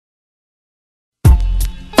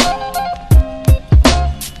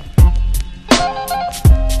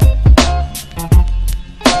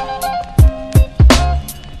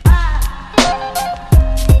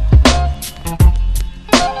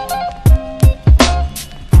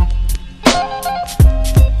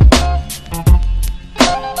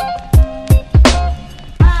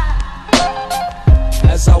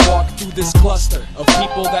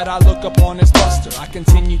that I look upon as buster. I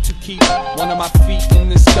continue to keep one of my feet in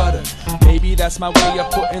this gutter. Maybe that's my way of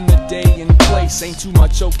putting the day in place. Ain't too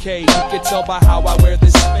much okay, you can tell by how I wear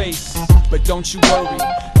this face. But don't you worry,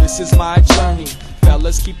 this is my journey.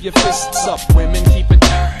 Fellas, keep your fists up, women keep it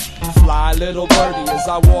dirty. Fly little birdie as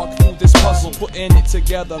I walk through this puzzle, putting it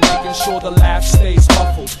together, making sure the laugh stays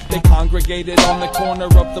muffled. They congregated on the corner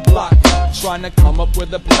of the block, trying to come up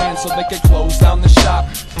with a plan so they could close down the shop.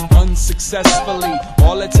 Unsuccessfully,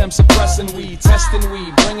 all attempts of pressing we, testing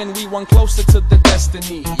we, bringing we one closer to the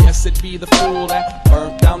destiny. Yes, it be the fool that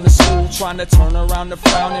burnt down the school, trying to turn around the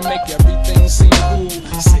frown and make everything seem cool.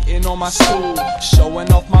 Sitting on my stool, showing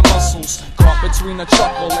off my muscles, caught between a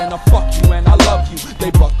chuckle and a fuck you and I love you.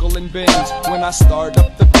 They buckle and bend when I start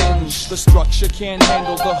up the binge. The structure can't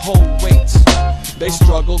handle the whole weight. They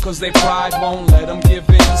struggle cause their pride won't let them give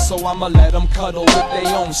in, so I'ma let them cuddle with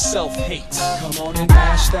their own self-hate. Come on and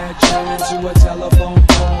mash that gem into a telephone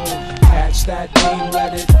pole. Catch that beam,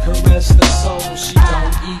 let it caress the soul. She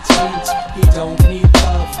don't eat meat, he don't need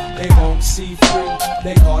love. They won't see free,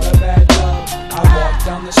 they caught a bad love. I walk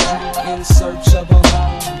down the street in search of a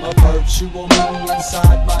home, a virtual me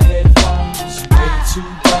inside my headphones. Way too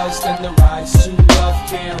buzzed and the ride's too rough.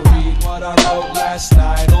 Can't read what I wrote last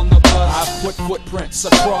night on the bus. I've put footprints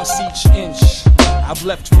across each inch. I've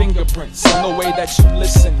left fingerprints on the way that you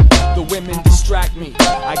listen. The women distract me,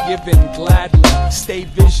 I give in gladly. Stay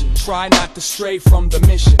vision, try not to stray from the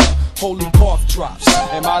mission. Holy cough drops,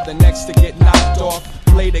 am I the next to get knocked off?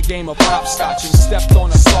 Played a game of hopscotch and stepped on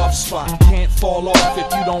a soft spot. Can't fall off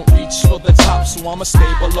if you don't reach for the top, so I'ma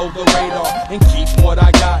stay below the radar and keep what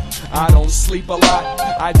I got. I don't sleep a lot,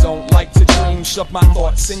 I don't like to dream. Shove my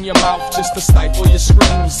thoughts in your mouth just to stifle your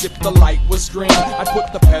screams. If the light was green, I'd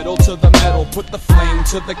put the pedal to the metal, put the flame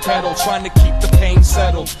to the kettle, trying to keep the pain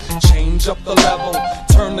settled. Change up the level,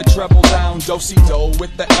 turn the treble down, do-si-do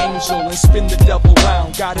with the angel and spin the devil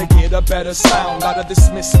round. Gotta get a better sound out of this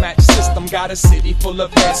mismatched system. Got a city full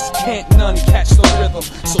of heads, can't none catch the rhythm.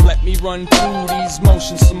 So let me run through these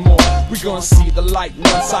motions some more. We gonna see the light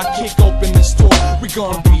once I kick open this door. We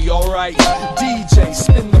gonna be alright. DJ,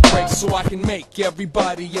 spin the brakes so I can make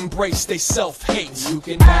everybody embrace they self-hate. You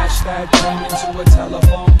can mash that dream into a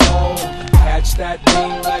telephone pole. Catch that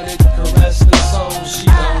beam, let it caress the soul. She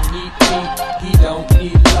don't need meat, he don't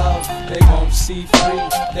need love. They won't see free,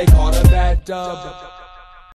 they caught a bad dub.